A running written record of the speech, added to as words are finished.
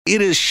It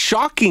is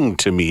shocking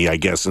to me, I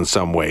guess, in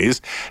some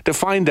ways, to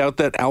find out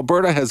that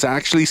Alberta has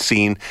actually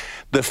seen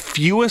the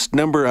fewest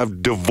number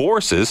of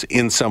divorces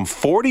in some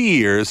 40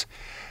 years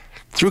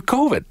through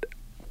COVID.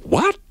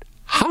 What?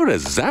 How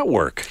does that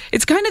work?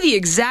 It's kind of the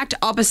exact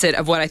opposite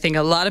of what I think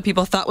a lot of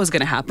people thought was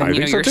going to happen.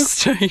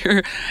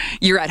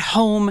 You're at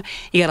home,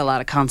 you got a lot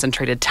of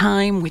concentrated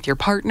time with your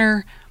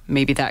partner.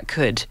 Maybe that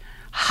could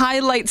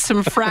highlight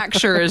some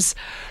fractures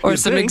or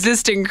some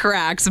existing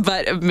cracks,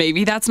 but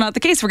maybe that's not the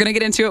case. We're going to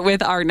get into it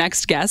with our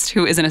next guest,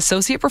 who is an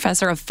associate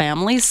professor of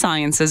family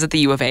sciences at the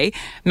U of A.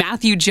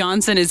 Matthew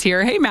Johnson is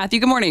here. Hey,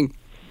 Matthew, good morning.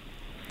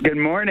 Good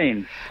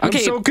morning. Okay.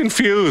 I'm so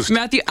confused.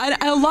 Matthew,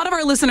 a lot of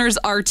our listeners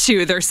are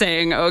too. They're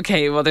saying,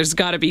 okay, well, there's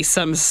got to be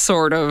some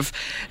sort of,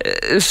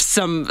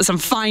 some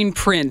fine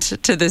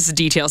print to this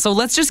detail. So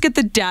let's just get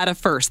the data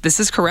first. This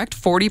is correct?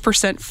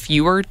 40%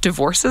 fewer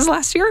divorces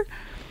last year?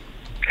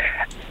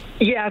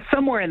 Yeah,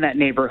 somewhere in that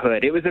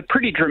neighborhood. It was a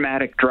pretty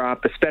dramatic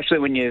drop, especially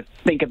when you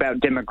think about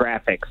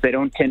demographics. They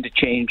don't tend to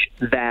change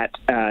that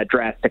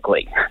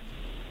drastically.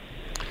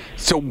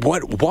 So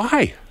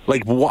why?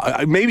 Like,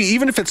 why? Maybe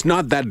even if it's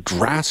not that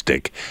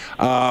drastic,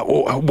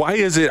 why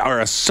is it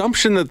our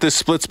assumption that this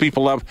splits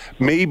people up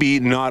maybe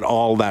not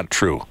all that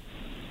true?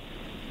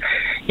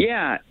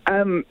 Yeah,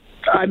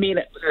 I mean,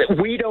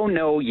 we don't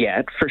know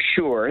yet for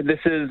sure.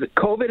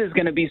 COVID is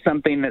going to be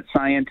something that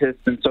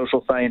scientists and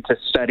social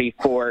scientists study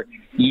for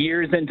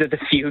years into the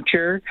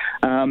future.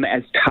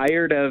 As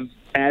tired of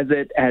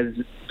it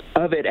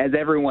as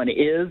everyone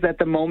is at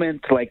the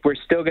moment, like, we're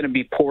still going to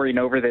be poring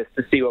over this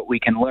to see what we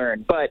can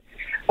learn. But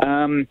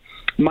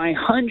my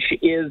hunch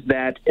is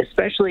that,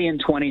 especially in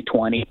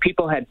 2020,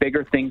 people had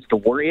bigger things to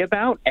worry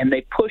about, and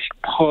they pushed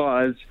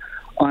pause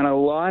on a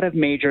lot of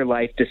major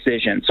life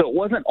decisions. So it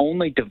wasn't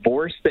only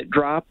divorce that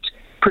dropped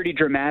pretty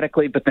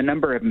dramatically, but the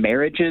number of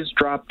marriages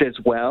dropped as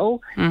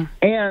well.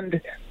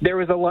 And there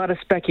was a lot of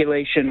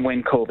speculation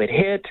when COVID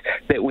hit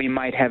that we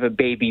might have a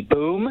baby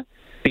boom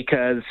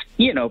because,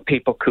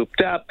 people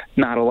cooped up,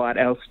 not a lot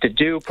else to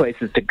do,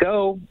 places to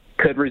go,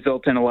 could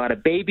result in a lot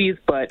of babies.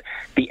 But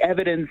the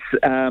evidence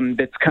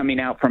that's coming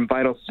out from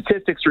vital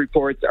statistics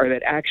reports are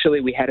that actually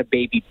we had a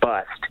baby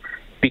bust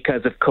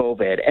because of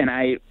COVID. And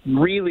I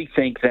really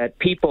think that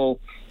people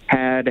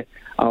had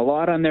a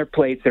lot on their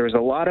plates. There was a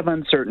lot of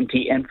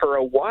uncertainty. And for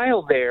a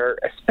while there,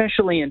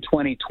 especially in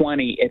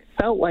 2020, it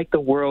felt like the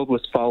world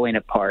was falling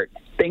apart.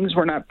 Things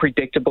were not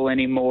predictable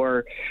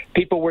anymore.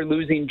 People were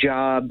losing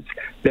jobs.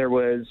 There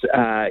was,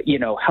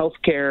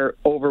 healthcare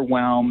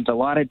overwhelmed, a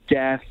lot of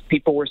death.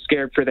 People were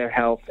scared for their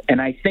health.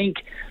 And I think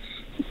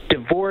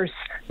divorce,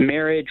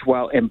 marriage,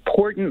 while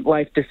important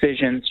life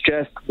decisions,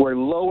 just were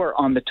lower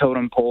on the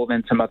totem pole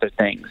than some other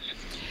things.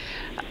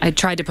 I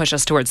tried to push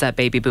us towards that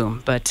baby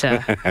boom, but you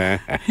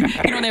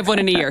only have one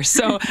in a year.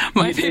 So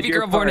my baby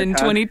girl born in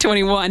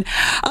 2021.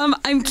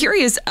 I'm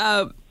curious,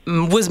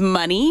 was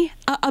money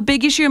a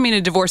big issue? I mean,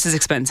 a divorce is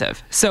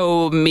expensive.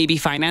 So maybe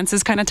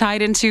finances kind of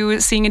tied into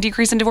seeing a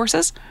decrease in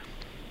divorces?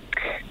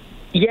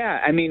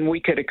 Yeah, I mean, we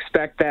could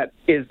expect that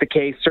is the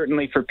case,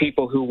 certainly for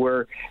people who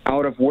were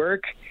out of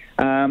work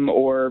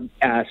or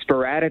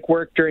sporadic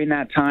work during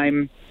that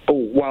time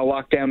while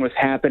lockdown was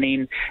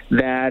happening,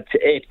 that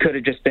it could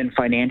have just been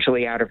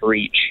financially out of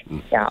reach.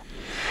 Yeah.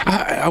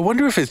 I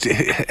wonder if it's,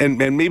 and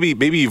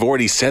maybe you've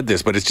already said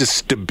this, but it's just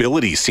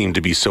stability seemed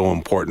to be so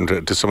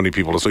important to so many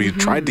people. So you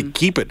tried to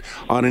keep it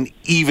on an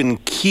even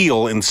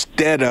keel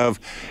instead of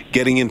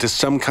getting into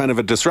some kind of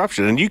a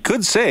disruption. And you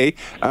could say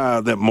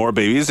that more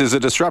babies is a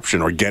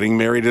disruption, or getting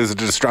married is a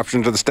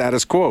disruption to the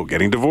status quo.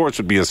 Getting divorced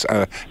would be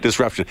a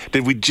disruption.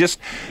 Did we just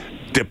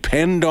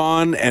depend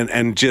on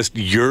and just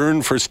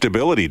yearn for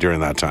stability during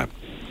that time?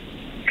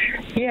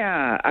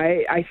 Yeah,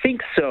 I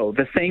think so.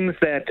 The things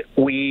that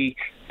we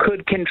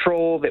could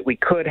control, that we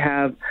could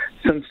have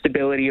some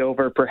stability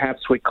over,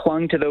 perhaps we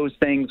clung to those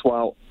things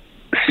while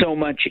so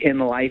much in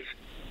life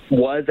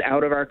was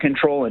out of our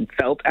control and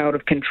felt out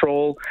of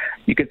control.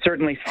 You could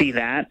certainly see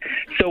that.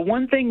 So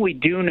one thing we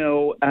do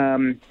know,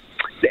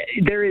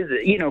 there is,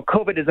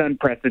 COVID is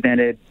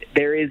unprecedented.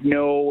 There is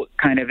no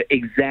kind of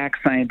exact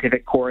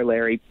scientific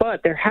corollary,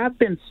 but there have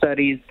been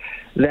studies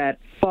that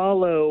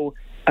follow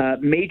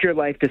major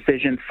life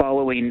decisions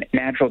following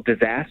natural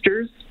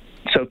disasters.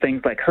 So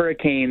things like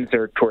hurricanes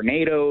or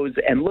tornadoes,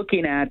 and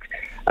looking at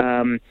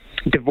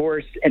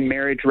divorce and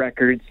marriage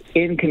records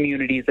in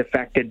communities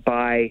affected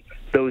by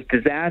those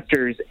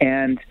disasters.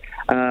 And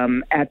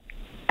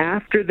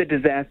after the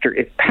disaster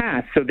is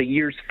past, so the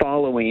years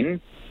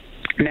following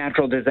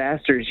natural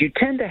disasters, you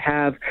tend to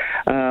have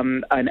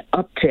an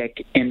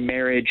uptick in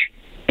marriage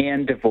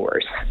and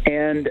divorce.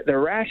 And the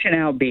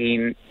rationale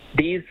being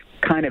these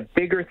kind of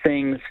bigger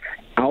things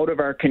out of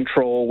our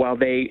control, while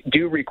they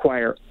do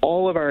require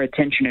all of our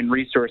attention and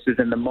resources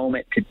in the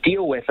moment to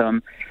deal with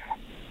them,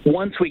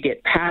 once we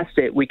get past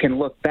it, we can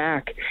look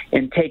back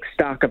and take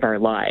stock of our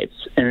lives.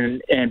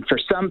 And for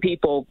some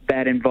people,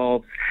 that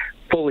involves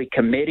fully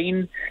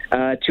committing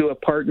to a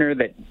partner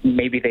that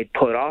maybe they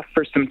put off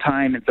for some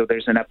time, and so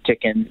there's an uptick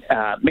in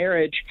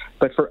marriage.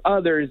 But for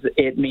others,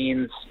 it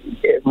means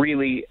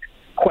really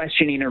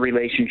questioning a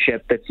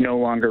relationship that's no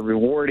longer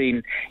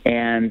rewarding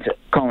and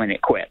calling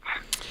it quits.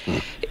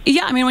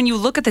 Yeah, I mean, when you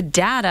look at the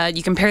data,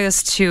 you compare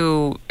this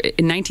to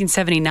in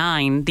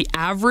 1979, the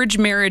average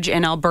marriage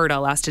in Alberta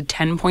lasted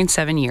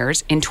 10.7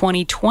 years. In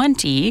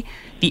 2020,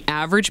 the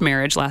average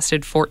marriage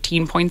lasted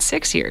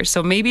 14.6 years.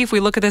 So maybe if we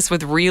look at this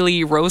with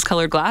really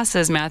rose-colored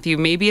glasses, Matthew,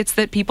 maybe it's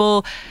that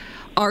people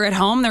are at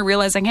home, they're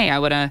realizing, hey, I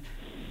want to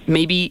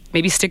maybe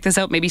stick this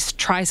out, maybe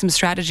try some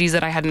strategies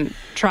that I hadn't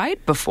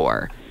tried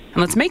before,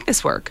 and let's make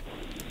this work.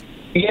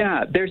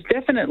 Yeah, there's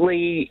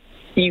definitely...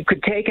 You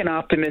could take an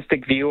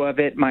optimistic view of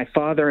it. My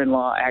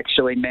father-in-law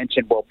actually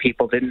mentioned, well,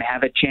 people didn't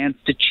have a chance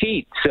to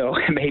cheat, so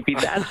maybe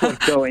that's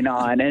what's going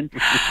on. And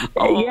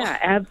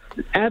yeah,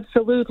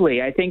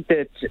 absolutely. I think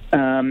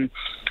that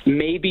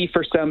maybe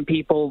for some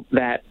people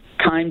that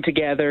time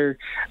together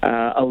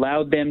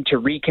allowed them to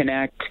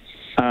reconnect.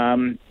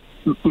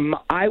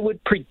 I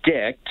would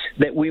predict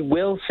that we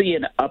will see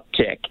an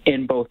uptick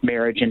in both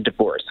marriage and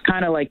divorce,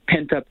 kind of like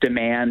pent-up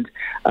demand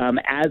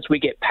as we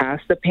get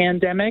past the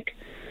pandemic.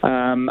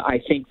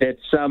 I think that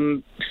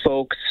some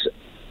folks,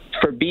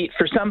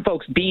 for some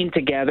folks, being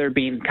together,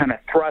 being kind of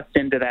thrust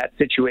into that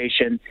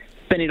situation,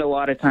 spending a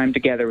lot of time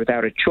together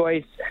without a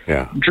choice,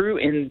 drew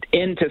in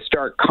to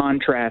stark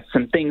contrast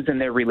some things in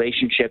their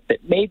relationship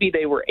that maybe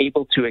they were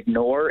able to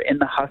ignore in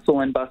the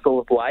hustle and bustle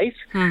of life.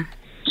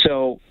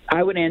 So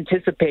I would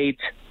anticipate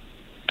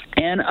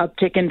an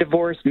uptick in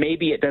divorce.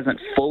 Maybe it doesn't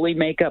fully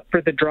make up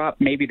for the drop.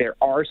 Maybe there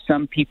are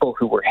some people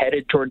who were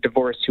headed toward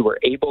divorce who were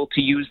able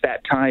to use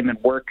that time and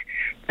work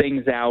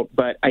things out.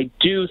 But I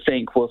do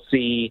think we'll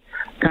see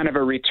kind of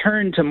a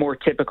return to more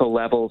typical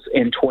levels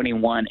in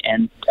 21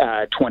 and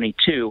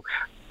 22.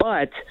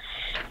 But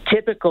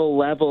typical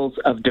levels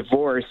of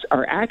divorce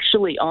are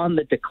actually on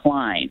the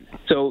decline.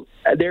 So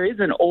there is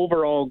an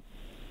overall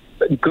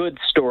good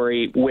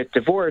story with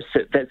divorce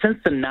that since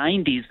the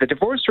 90s, the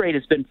divorce rate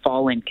has been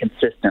falling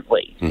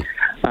consistently.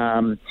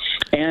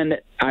 And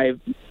I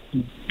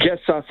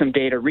just saw some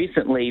data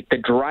recently. The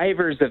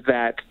drivers of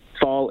that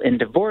fall in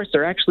divorce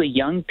are actually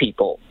young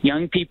people.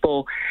 Young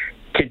people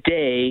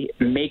today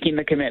making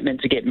the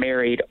commitment to get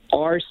married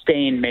are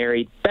staying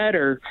married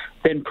better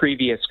than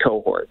previous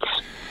cohorts.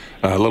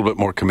 A little bit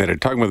more committed.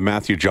 Talking with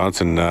Matthew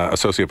Johnson,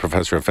 Associate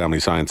Professor of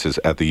Family Sciences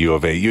at the U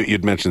of A.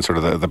 You'd mentioned sort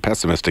of the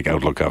pessimistic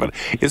outlook of it.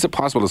 Is it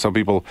possible that some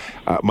people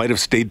might have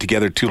stayed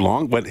together too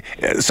long? But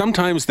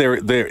sometimes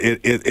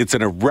it's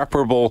an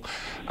irreparable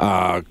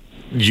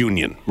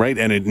union, right?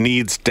 And it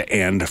needs to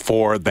end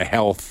for the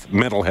health,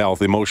 mental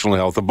health, emotional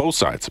health of both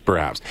sides,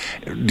 perhaps.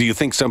 Do you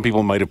think some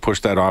people might have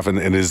pushed that off? And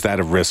is that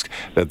a risk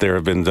that there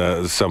have been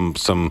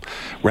some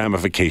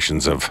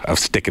ramifications of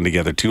sticking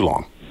together too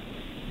long?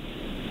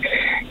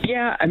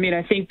 Yeah, I mean,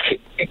 I think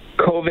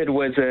COVID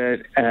was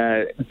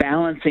a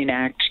balancing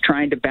act,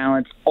 trying to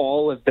balance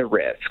all of the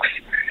risks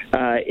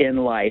in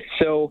life.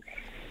 So,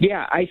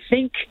 yeah, I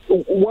think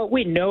what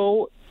we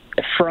know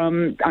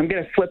from, I'm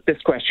going to flip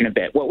this question a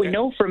bit. What we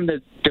know from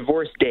the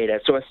divorce data,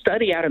 so a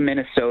study out of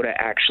Minnesota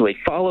actually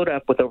followed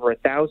up with over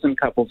 1,000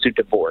 couples who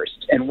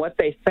divorced. And what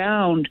they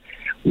found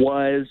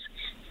was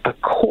a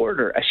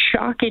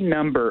shocking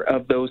number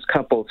of those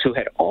couples who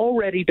had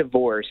already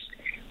divorced,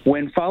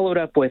 when followed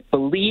up with,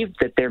 believed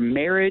that their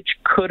marriage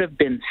could have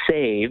been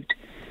saved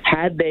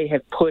had they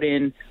have put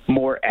in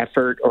more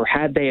effort, or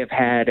had they have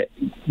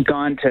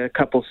gone to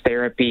couples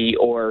therapy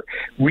or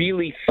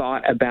really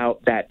thought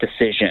about that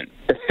decision.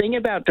 The thing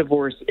about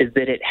divorce is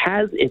that it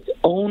has its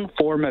own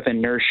form of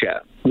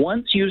inertia.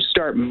 Once you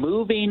start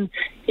moving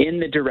in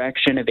the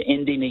direction of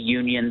ending a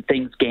union,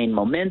 things gain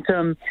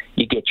momentum.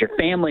 You get your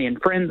family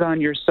and friends on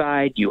your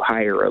side. You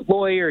hire a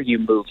lawyer. You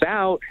move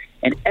out.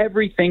 And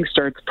everything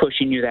starts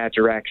pushing you that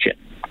direction.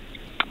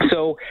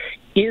 So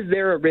is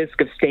there a risk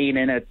of staying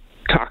in a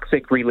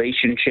toxic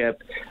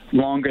relationship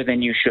longer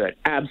than you should?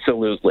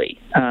 Absolutely.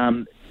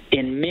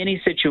 In many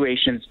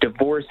situations,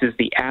 divorce is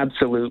the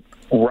absolute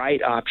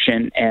right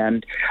option,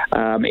 and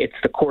it's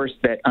the course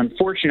that,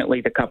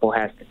 unfortunately, the couple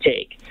has to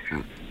take.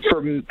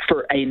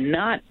 For a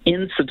not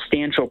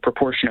insubstantial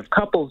proportion of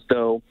couples,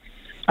 though,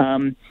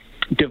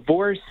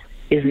 divorce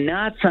is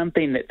not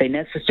something that they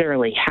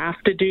necessarily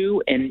have to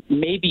do and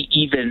maybe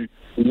even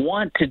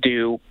want to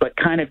do, but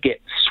kind of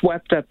get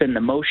swept up in the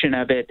motion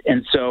of it.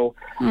 And so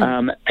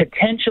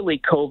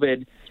potentially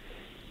COVID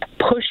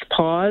pushed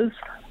pause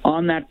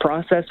on that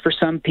process for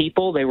some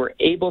people. They were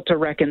able to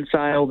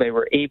reconcile. They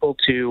were able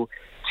to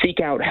seek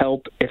out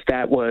help if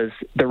that was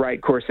the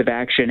right course of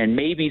action, and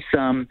maybe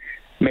some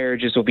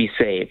marriages will be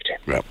saved.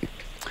 Yep.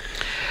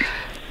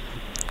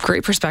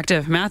 Great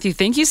perspective. Matthew,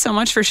 thank you so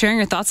much for sharing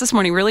your thoughts this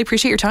morning. Really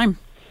appreciate your time.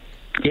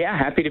 Yeah,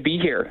 happy to be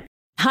here.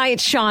 Hi,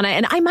 it's Shauna,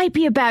 and I might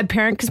be a bad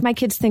parent because my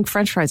kids think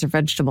French fries are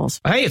vegetables.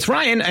 Hey, it's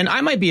Ryan, and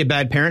I might be a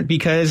bad parent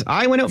because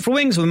I went out for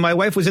wings when my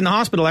wife was in the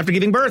hospital after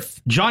giving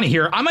birth. Johnny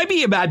here. I might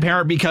be a bad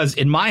parent because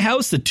in my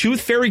house, the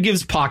tooth fairy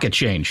gives pocket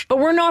change. But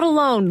we're not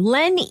alone.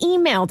 Len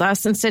emailed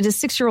us and said his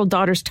 6-year-old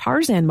daughter's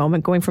Tarzan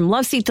moment going from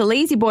love seat to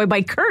lazy boy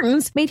by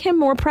curtains made him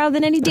more proud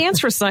than any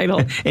dance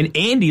recital. And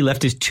Andy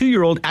left his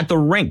 2-year-old at the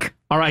rink.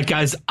 All right,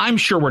 guys, I'm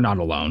sure we're not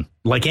alone.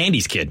 Like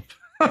Andy's kid.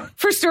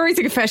 For stories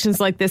and confessions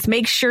like this,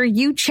 make sure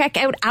you check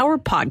out our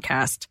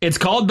podcast. It's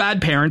called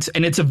Bad Parents,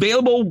 and it's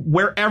available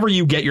wherever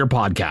you get your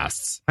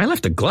podcasts. I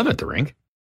left a glove at the rink.